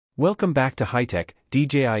Welcome back to High-Tech.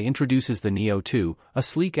 DJI introduces the Neo 2, a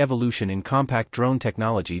sleek evolution in compact drone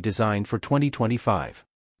technology designed for 2025.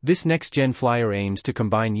 This next-gen flyer aims to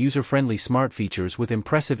combine user-friendly smart features with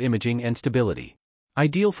impressive imaging and stability.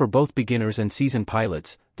 Ideal for both beginners and seasoned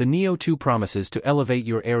pilots, the Neo 2 promises to elevate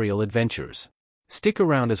your aerial adventures. Stick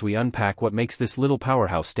around as we unpack what makes this little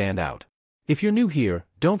powerhouse stand out. If you're new here,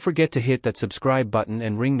 don't forget to hit that subscribe button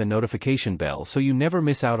and ring the notification bell so you never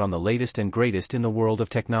miss out on the latest and greatest in the world of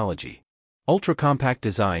technology. Ultra-compact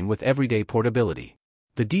design with everyday portability.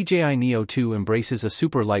 The DJI Neo 2 embraces a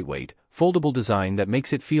super lightweight, foldable design that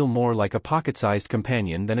makes it feel more like a pocket-sized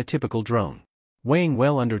companion than a typical drone. Weighing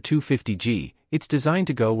well under 250 g, it's designed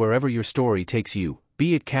to go wherever your story takes you,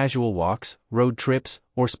 be it casual walks, road trips,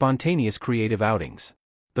 or spontaneous creative outings.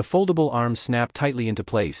 The foldable arms snap tightly into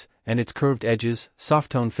place, and its curved edges,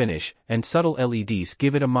 soft-tone finish, and subtle LEDs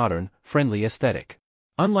give it a modern, friendly aesthetic.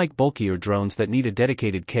 Unlike bulkier drones that need a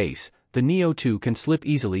dedicated case, the Neo 2 can slip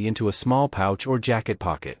easily into a small pouch or jacket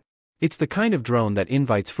pocket. It's the kind of drone that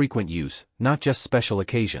invites frequent use, not just special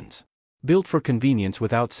occasions. Built for convenience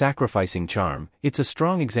without sacrificing charm, it's a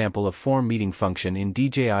strong example of form-meeting function in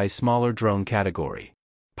DJI's smaller drone category.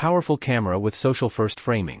 Powerful camera with social-first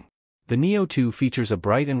framing. The Neo 2 features a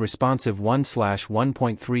bright and responsive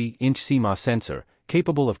 1/1.3-inch CMOS sensor,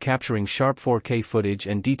 capable of capturing sharp 4K footage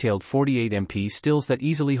and detailed 48MP stills that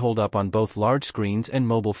easily hold up on both large screens and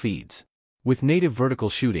mobile feeds. With native vertical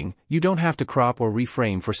shooting, you don't have to crop or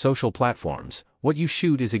reframe for social platforms. What you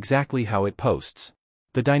shoot is exactly how it posts.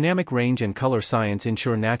 The dynamic range and color science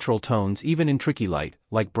ensure natural tones even in tricky light,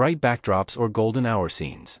 like bright backdrops or golden hour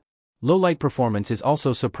scenes. Low-light performance is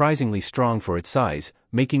also surprisingly strong for its size,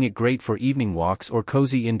 making it great for evening walks or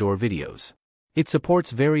cozy indoor videos. It supports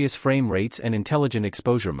various frame rates and intelligent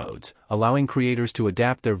exposure modes, allowing creators to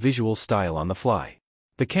adapt their visual style on the fly.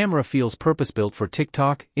 The camera feels purpose-built for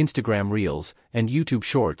TikTok, Instagram Reels, and YouTube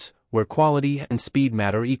Shorts, where quality and speed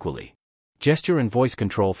matter equally. Gesture and voice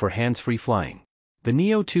control for hands-free flying. The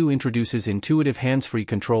Neo 2 introduces intuitive hands-free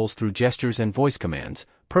controls through gestures and voice commands,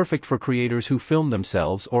 perfect for creators who film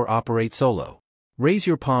themselves or operate solo. Raise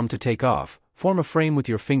your palm to take off, form a frame with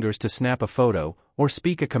your fingers to snap a photo, or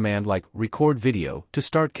speak a command like record video to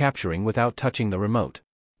start capturing without touching the remote.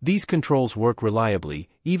 These controls work reliably,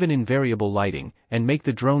 even in variable lighting, and make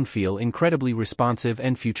the drone feel incredibly responsive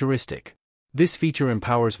and futuristic. This feature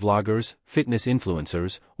empowers vloggers, fitness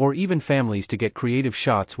influencers, or even families to get creative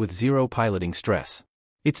shots with zero piloting stress.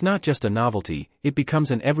 It's not just a novelty, it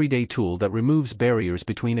becomes an everyday tool that removes barriers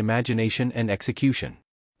between imagination and execution.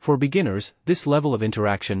 For beginners, this level of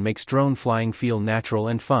interaction makes drone flying feel natural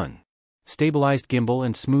and fun. Stabilized gimbal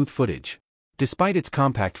and smooth footage. Despite its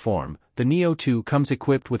compact form, the Neo 2 comes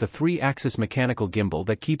equipped with a 3-axis mechanical gimbal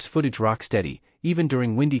that keeps footage rock steady, even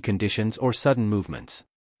during windy conditions or sudden movements.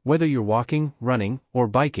 Whether you're walking, running, or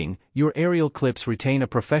biking, your aerial clips retain a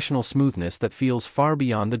professional smoothness that feels far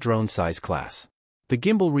beyond the drone size class. The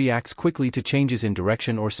gimbal reacts quickly to changes in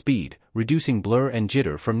direction or speed, reducing blur and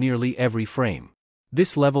jitter from nearly every frame.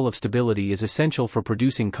 This level of stability is essential for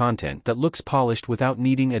producing content that looks polished without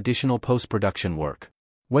needing additional post-production work.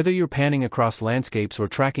 Whether you're panning across landscapes or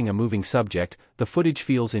tracking a moving subject, the footage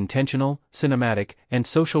feels intentional, cinematic, and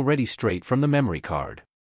social-ready straight from the memory card.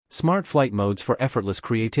 Smart flight modes for effortless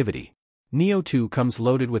creativity. Neo 2 comes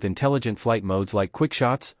loaded with intelligent flight modes like Quick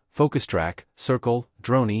Shots, Focus Track, Circle,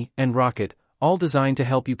 Droney, and Rocket, all designed to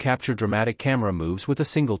help you capture dramatic camera moves with a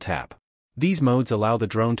single tap. These modes allow the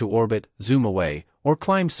drone to orbit, zoom away, or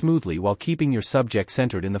climb smoothly while keeping your subject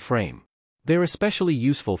centered in the frame. They're especially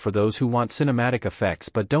useful for those who want cinematic effects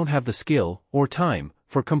but don't have the skill, or time,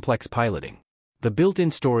 for complex piloting. The built-in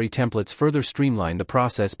story templates further streamline the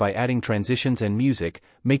process by adding transitions and music,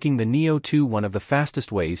 making the Neo 2 one of the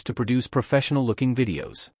fastest ways to produce professional-looking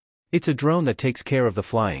videos. It's a drone that takes care of the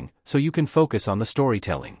flying, so you can focus on the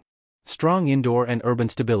storytelling. Strong indoor and urban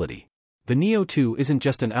stability. The Neo 2 isn't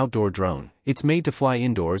just an outdoor drone, it's made to fly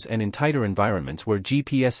indoors and in tighter environments where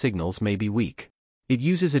GPS signals may be weak. It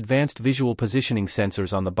uses advanced visual positioning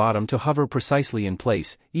sensors on the bottom to hover precisely in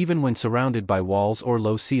place, even when surrounded by walls or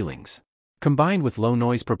low ceilings. Combined with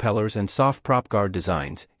low-noise propellers and soft prop guard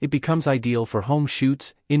designs, it becomes ideal for home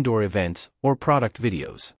shoots, indoor events, or product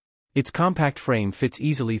videos. Its compact frame fits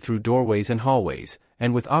easily through doorways and hallways,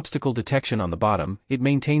 and with obstacle detection on the bottom, it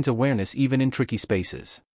maintains awareness even in tricky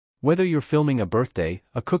spaces. Whether you're filming a birthday,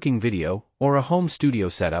 a cooking video, or a home studio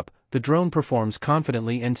setup, the drone performs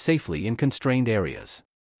confidently and safely in constrained areas.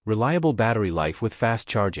 Reliable battery life with fast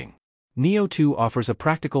charging. Neo 2 offers a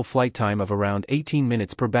practical flight time of around 18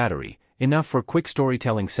 minutes per battery, enough for quick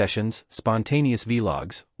storytelling sessions, spontaneous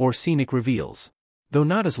vlogs, or scenic reveals. Though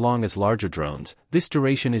not as long as larger drones, this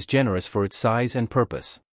duration is generous for its size and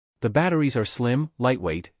purpose. The batteries are slim,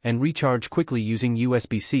 lightweight, and recharge quickly using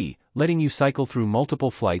USB-C, letting you cycle through multiple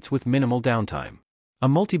flights with minimal downtime. A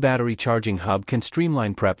multi-battery charging hub can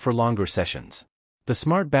streamline prep for longer sessions. The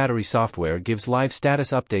smart battery software gives live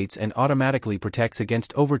status updates and automatically protects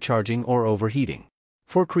against overcharging or overheating.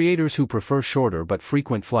 For creators who prefer shorter but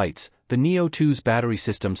frequent flights, the Neo 2's battery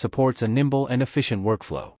system supports a nimble and efficient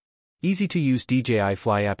workflow. Easy-to-use DJI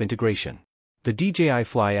Fly app integration. The DJI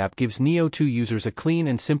Fly app gives Neo 2 users a clean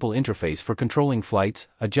and simple interface for controlling flights,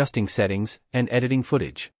 adjusting settings, and editing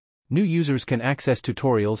footage. New users can access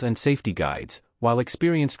tutorials and safety guides, while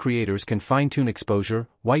experienced creators can fine-tune exposure,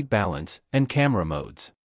 white balance, and camera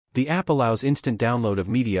modes. The app allows instant download of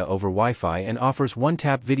media over Wi-Fi and offers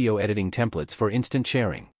one-tap video editing templates for instant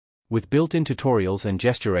sharing. With built-in tutorials and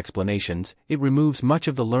gesture explanations, it removes much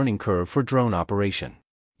of the learning curve for drone operation.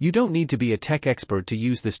 You don't need to be a tech expert to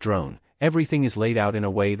use this drone. Everything is laid out in a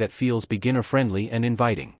way that feels beginner-friendly and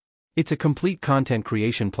inviting. It's a complete content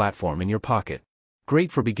creation platform in your pocket.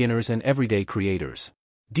 Great for beginners and everyday creators.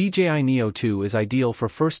 DJI Neo 2 is ideal for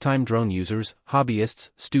first-time drone users, hobbyists,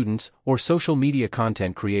 students, or social media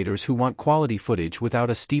content creators who want quality footage without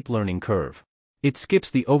a steep learning curve. It skips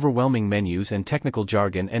the overwhelming menus and technical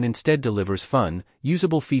jargon and instead delivers fun,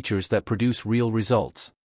 usable features that produce real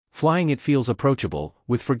results. Flying it feels approachable,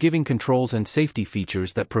 with forgiving controls and safety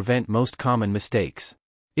features that prevent most common mistakes.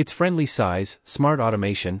 Its friendly size, smart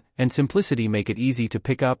automation, and simplicity make it easy to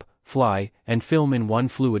pick up, fly, and film in one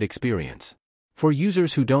fluid experience. For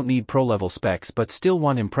users who don't need pro-level specs but still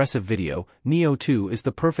want impressive video, Neo 2 is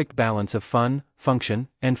the perfect balance of fun, function,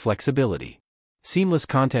 and flexibility. Seamless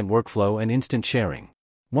content workflow and instant sharing.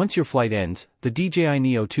 Once your flight ends, the DJI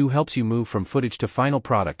Neo 2 helps you move from footage to final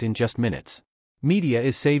product in just minutes. Media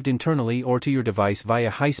is saved internally or to your device via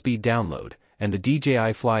high-speed download, and the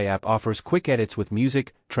DJI Fly app offers quick edits with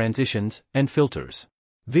music, transitions, and filters.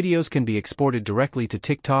 Videos can be exported directly to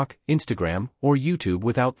TikTok, Instagram, or YouTube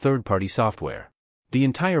without third-party software. The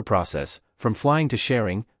entire process, from flying to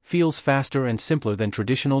sharing, feels faster and simpler than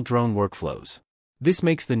traditional drone workflows. This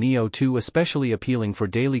makes the Neo 2 especially appealing for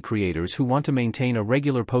daily creators who want to maintain a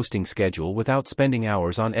regular posting schedule without spending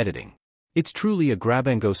hours on editing. It's truly a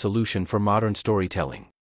grab-and-go solution for modern storytelling.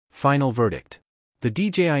 Final verdict. The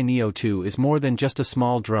DJI Neo 2 is more than just a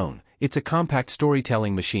small drone, it's a compact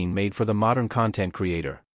storytelling machine made for the modern content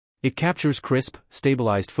creator. It captures crisp,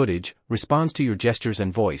 stabilized footage, responds to your gestures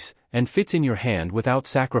and voice, and fits in your hand without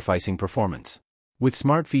sacrificing performance. With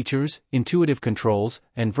smart features, intuitive controls,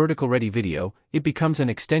 and vertical-ready video, it becomes an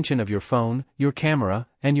extension of your phone, your camera,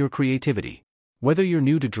 and your creativity. Whether you're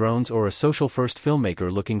new to drones or a social-first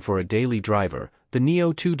filmmaker looking for a daily driver, the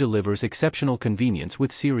Neo 2 delivers exceptional convenience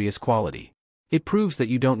with serious quality. It proves that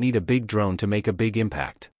you don't need a big drone to make a big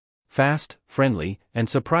impact. Fast, friendly, and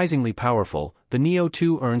surprisingly powerful, the Neo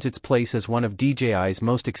 2 earns its place as one of DJI's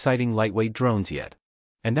most exciting lightweight drones yet.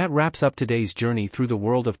 And that wraps up today's journey through the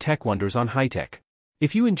world of tech wonders on high-tech.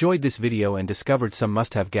 If you enjoyed this video and discovered some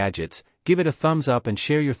must-have gadgets, give it a thumbs up and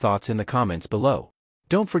share your thoughts in the comments below.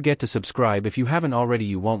 Don't forget to subscribe if you haven't already.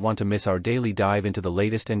 You won't want to miss our daily dive into the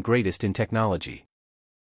latest and greatest in technology.